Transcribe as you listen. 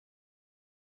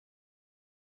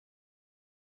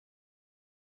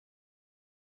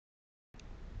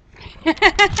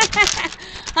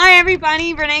Hi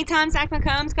everybody, Renee Tomsack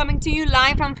McCombs coming to you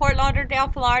live from Fort Lauderdale,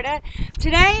 Florida.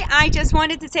 Today I just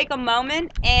wanted to take a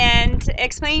moment and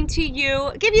explain to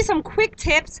you, give you some quick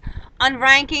tips on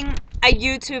ranking a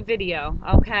YouTube video,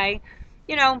 okay?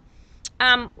 You know,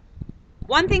 um,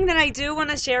 one thing that I do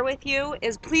want to share with you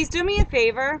is please do me a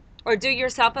favor or do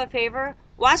yourself a favor.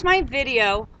 Watch my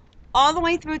video all the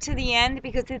way through to the end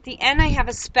because at the end I have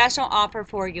a special offer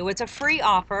for you. It's a free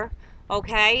offer.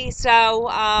 Okay,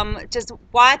 so just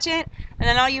watch it, and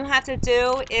then all you have to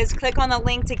do is click on the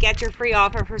link to get your free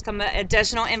offer for some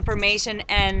additional information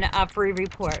and a free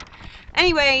report.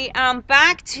 Anyway,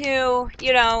 back to,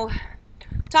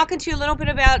 talking to you a little bit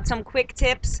about some quick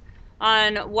tips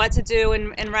on what to do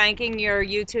in ranking your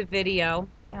YouTube video.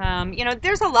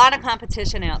 There's a lot of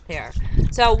competition out there.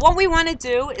 So what we want to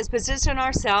do is position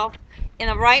ourselves in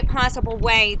the right possible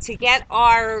way to get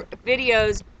our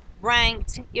videos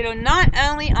ranked, not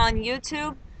only on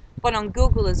YouTube, but on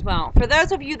Google as well. For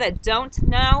those of you that don't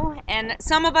know, and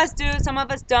some of us do, some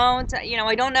of us don't,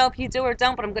 I don't know if you do or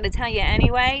don't, but I'm going to tell you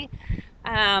anyway.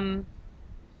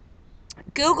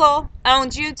 Google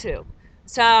owns YouTube.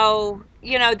 So,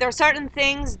 there are certain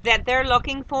things that they're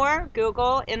looking for,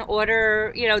 Google, in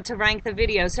order, to rank the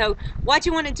video. So what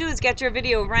you want to do is get your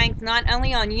video ranked not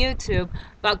only on YouTube,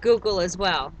 but Google as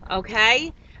well,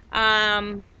 okay?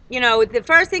 The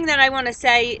first thing that I want to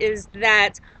say is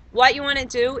that what you want to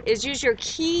do is use your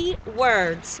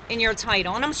keywords in your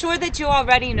title. And I'm sure that you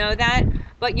already know that,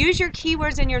 but use your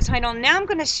keywords in your title. Now I'm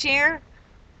going to share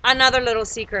another little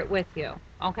secret with you.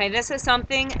 Okay, this is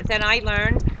something that I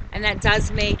learned and that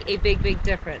does make a big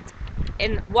difference.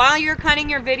 And while you're cutting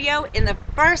your video, in the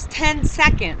first 10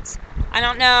 seconds, I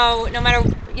don't know, no matter,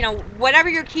 whatever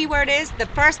your keyword is, the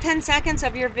first 10 seconds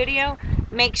of your video,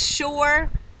 make sure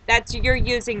that you're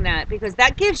using that because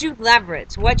that gives you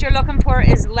leverage. What you're looking for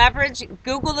is leverage.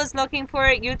 Google is looking for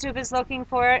it, YouTube is looking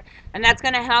for it, and that's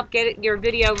going to help get your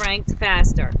video ranked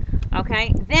faster.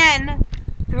 Okay, then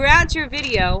throughout your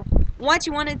video, what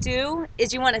you want to do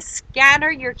is you want to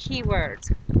scatter your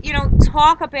keywords.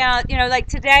 Talk about, like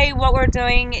today what we're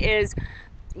doing is,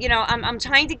 I'm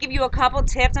trying to give you a couple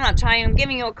tips. I'm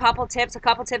giving you a couple tips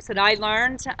that I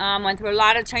learned. Went through a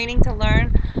lot of training to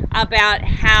learn about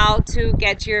how to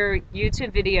get your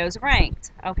YouTube videos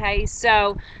ranked. Okay,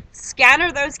 so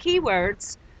scatter those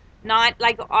keywords, not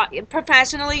like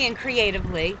professionally and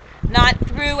creatively, not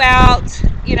throughout,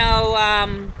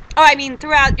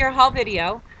 throughout your whole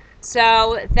video,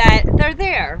 so that they're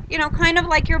there. Kind of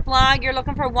like your blog, you're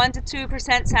looking for 1 to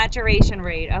 2% saturation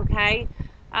rate. Okay.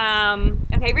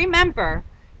 Okay. Remember,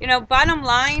 bottom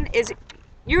line is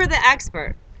you're the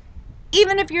expert.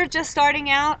 Even if you're just starting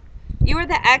out, you are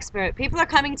the expert. People are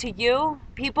coming to you.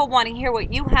 People want to hear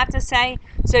what you have to say.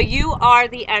 So you are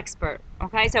the expert.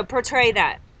 Okay. So portray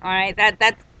that. All right.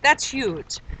 That's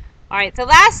huge. All right. So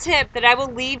last tip that I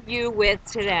will leave you with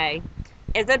today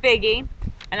is a biggie.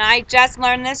 And I just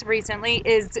learned this recently,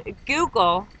 is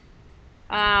Google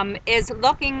is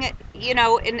looking, in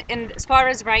as far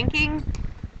as ranking,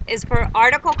 is for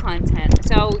article content.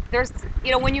 So there's,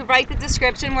 when you write the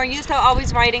description, we're used to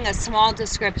always writing a small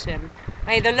description.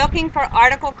 Okay, they're looking for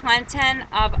article content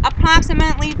of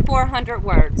approximately 400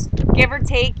 words, give or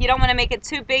take. You don't want to make it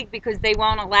too big because they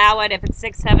won't allow it. If it's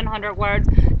 700 words,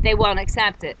 they won't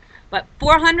accept it. But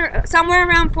 400, somewhere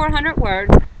around 400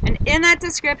 words, and in that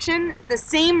description, the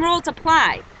same rules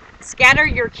apply. Scatter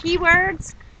your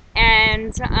keywords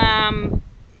and,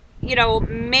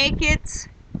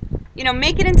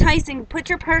 make it enticing. Put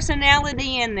your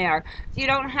personality in there. You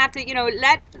don't have to,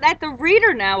 let the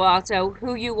reader know also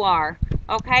who you are.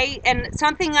 Okay? And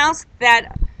something else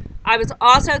that I was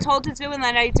also told to do and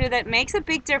that I do that makes a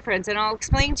big difference, and I'll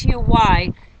explain to you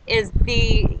why, is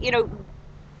the, your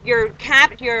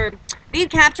lead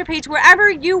capture page, wherever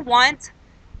you want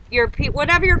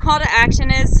whatever your call to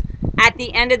action is at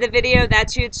the end of the video.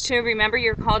 That's huge too. Remember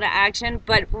your call to action,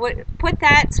 but put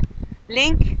that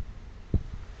link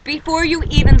before you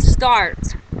even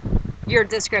start your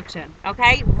description.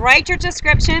 Okay, write your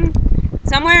description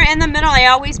somewhere in the middle. I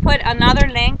always put another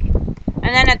link,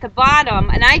 and then at the bottom,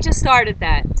 and I just started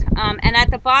that, and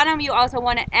at the bottom you also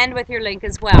want to end with your link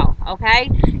as well.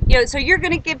 Okay, so you're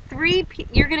going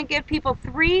to give people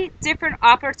 3 different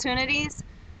opportunities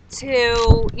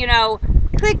to,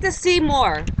 click to see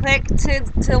more, click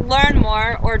to learn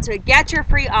more, or to get your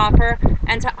free offer,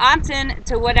 and to opt in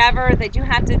to whatever that you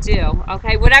have to do.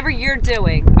 Okay, whatever you're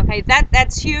doing. Okay,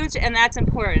 that's huge and that's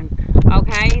important.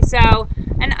 Okay, so,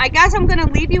 and I guess I'm going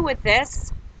to leave you with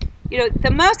this.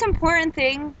 The most important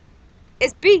thing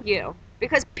is be you,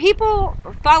 because people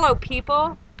follow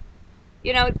people,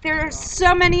 You know, there are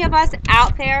so many of us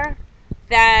out there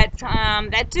that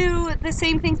that do the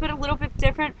same things but a little bit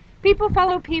different. People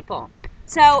follow people.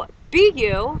 So be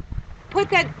you. Put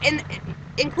that in,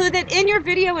 include that in your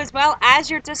video as well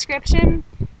as your description,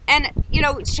 and you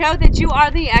know, show that you are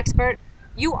the expert.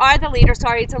 You are the leader.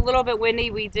 Sorry, it's a little bit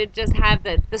windy. We did just have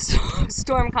the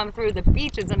storm come through. The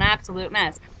beach is an absolute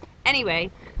mess. Anyway,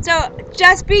 so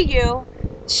just be you.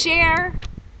 Share,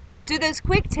 do those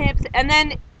quick tips, and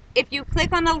then if you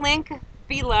click on the link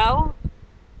below,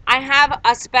 I have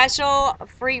a special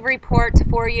free report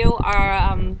for you,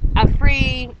 or a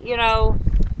free, you know,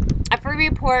 a free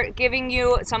report giving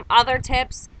you some other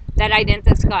tips that I didn't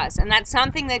discuss. And that's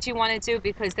something that you want to do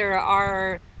because there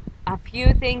are a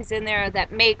few things in there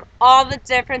that make all the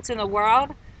difference in the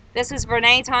world. This is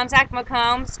Renee Tomczak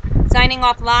McCombs signing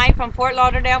off live from Fort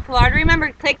Lauderdale, Florida.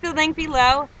 Remember, click the link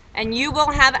below and you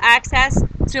will have access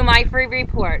to my free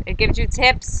report. It gives you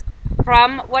tips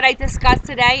from what I discussed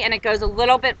today, and it goes a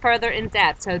little bit further in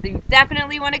depth. So you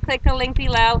definitely want to click the link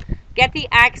below, get the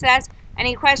access.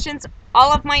 Any questions?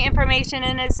 All of my information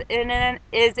is in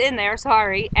there.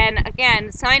 Sorry. And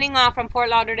again, signing off from Fort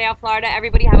Lauderdale, Florida.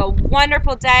 Everybody have a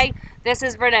wonderful day. This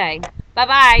is Renee.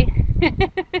 Bye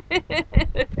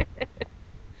bye.